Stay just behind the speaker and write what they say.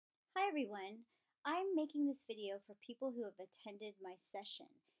everyone. I'm making this video for people who have attended my session.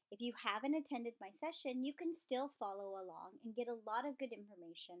 If you haven't attended my session, you can still follow along and get a lot of good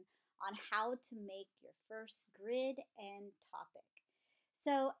information on how to make your first grid and topic.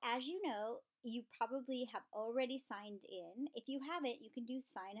 So, as you know, you probably have already signed in. If you haven't, you can do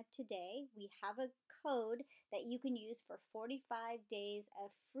sign up today. We have a code that you can use for 45 days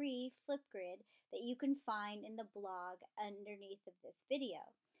of free Flipgrid that you can find in the blog underneath of this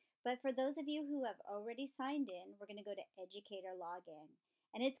video. But for those of you who have already signed in, we're going to go to Educator Login.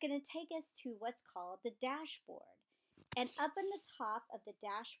 And it's going to take us to what's called the dashboard. And up in the top of the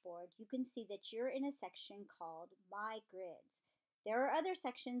dashboard, you can see that you're in a section called My Grids. There are other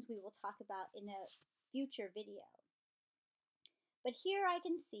sections we will talk about in a future video. But here I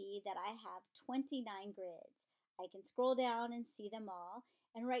can see that I have 29 grids. I can scroll down and see them all.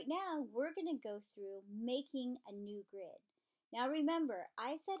 And right now, we're going to go through making a new grid. Now remember,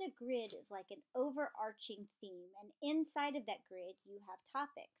 I said a grid is like an overarching theme, and inside of that grid, you have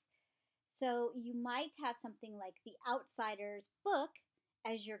topics. So you might have something like The Outsider's book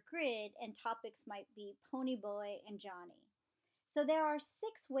as your grid, and topics might be Pony Boy and Johnny. So there are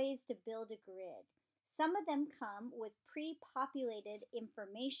 6 ways to build a grid. Some of them come with pre-populated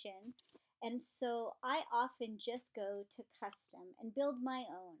information, and so I often just go to custom and build my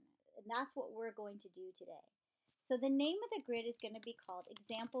own, and that's what we're going to do today. So the name of the grid is going to be called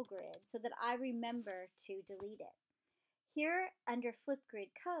Example Grid so that I remember to delete it. Here under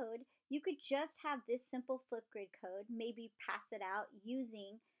Flipgrid code, you could just have this simple Flipgrid code, maybe pass it out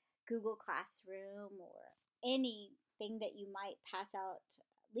using Google Classroom or anything that you might pass out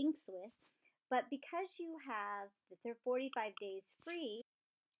links with. But because you have the 45 days free,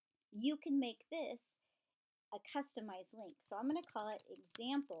 you can make this a customized link. So I'm going to call it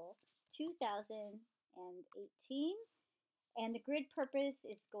Example 2018. And the grid purpose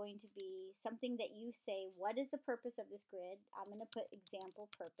is going to be something that you say, what is the purpose of this grid? I'm going to put example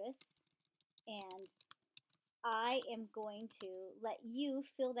purpose. And I am going to let you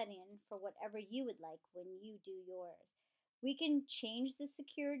fill that in for whatever you would like when you do yours. We can change the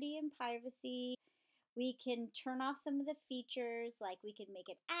security and privacy. We can turn off some of the features, like we can make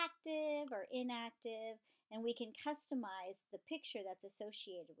it active or inactive, and we can customize the picture that's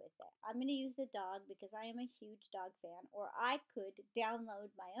associated with it. I'm going to use the dog because I am a huge dog fan, or I could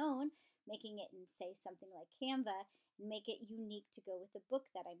download my own, making it in, say, something like Canva, and make it unique to go with the book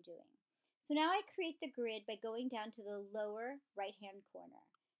that I'm doing. So now I create the grid by going down to the lower right-hand corner.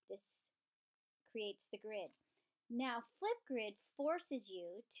 This creates the grid. Now, Flipgrid forces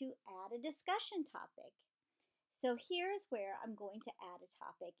you to add a discussion topic. So here's where I'm going to add a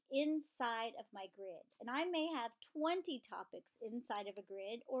topic inside of my grid. And I may have 20 topics inside of a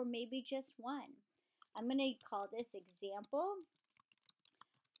grid, or maybe just one. I'm going to call this example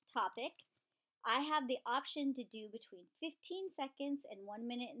topic. I have the option to do between 15 seconds and 1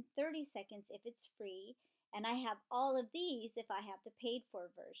 minute and 30 seconds if it's free. And I have all of these if I have the paid for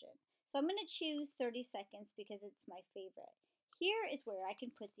version. So I'm going to choose 30 seconds because it's my favorite. Here is where I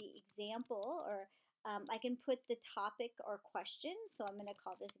can put the example, or I can put the topic or question. So I'm going to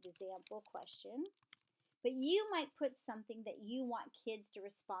call this example question. But you might put something that you want kids to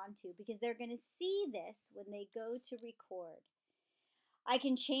respond to because they're going to see this when they go to record. I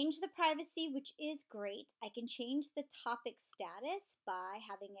can change the privacy, which is great. I can change the topic status by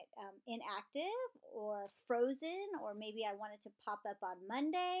having it inactive or frozen, or maybe I want it to pop up on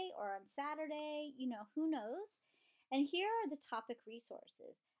Monday or on Saturday, who knows. And here are the topic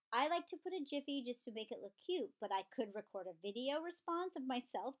resources. I like to put a Jiffy just to make it look cute, but I could record a video response of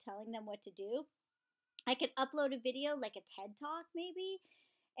myself telling them what to do. I could upload a video like a TED Talk maybe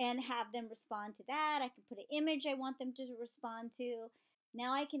and have them respond to that. I can put an image I want them to respond to.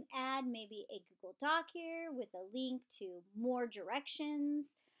 Now I can add maybe a Google Doc here with a link to more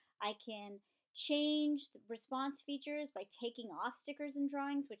directions. I can change the response features by taking off stickers and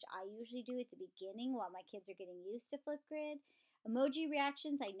drawings, which I usually do at the beginning while my kids are getting used to Flipgrid. Emoji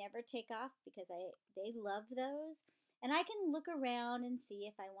reactions I never take off because they love those. And I can look around and see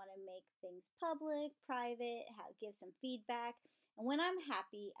if I want to make things public, private, give some feedback. And when I'm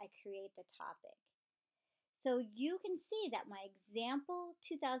happy, I create the topic. So you can see that my example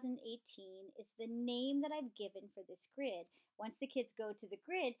 2018 is the name that I've given for this grid. Once the kids go to the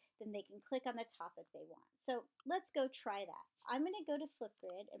grid, then they can click on the topic they want. So let's go try that. I'm going to go to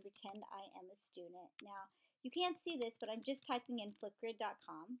Flipgrid and pretend I am a student. Now, you can't see this, but I'm just typing in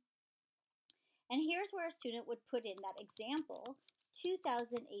flipgrid.com. And here's where a student would put in that example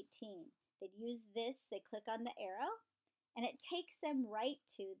 2018. They'd use this, they click on the arrow, and it takes them right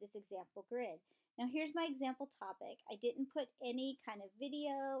to this example grid. Now here's my example topic. I didn't put any kind of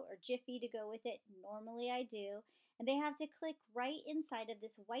video or Jiffy to go with it. Normally I do. And they have to click right inside of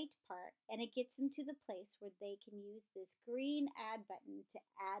this white part, and it gets them to the place where they can use this green add button to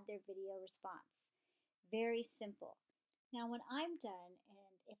add their video response. Very simple. Now when I'm done,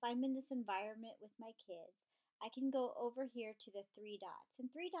 and if I'm in this environment with my kids, I can go over here to the three dots. And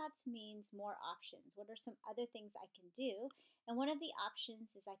three dots means more options. What are some other things I can do? And one of the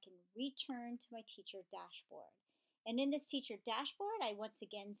options is I can return to my teacher dashboard. And in this teacher dashboard, I once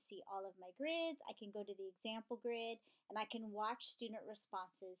again see all of my grids. I can go to the example grid, and I can watch student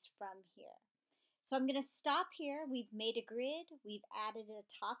responses from here. So I'm going to stop here. We've made a grid, we've added a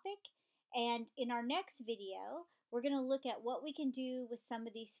topic, and in our next video, we're going to look at what we can do with some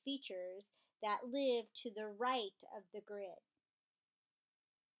of these features that live to the right of the grid.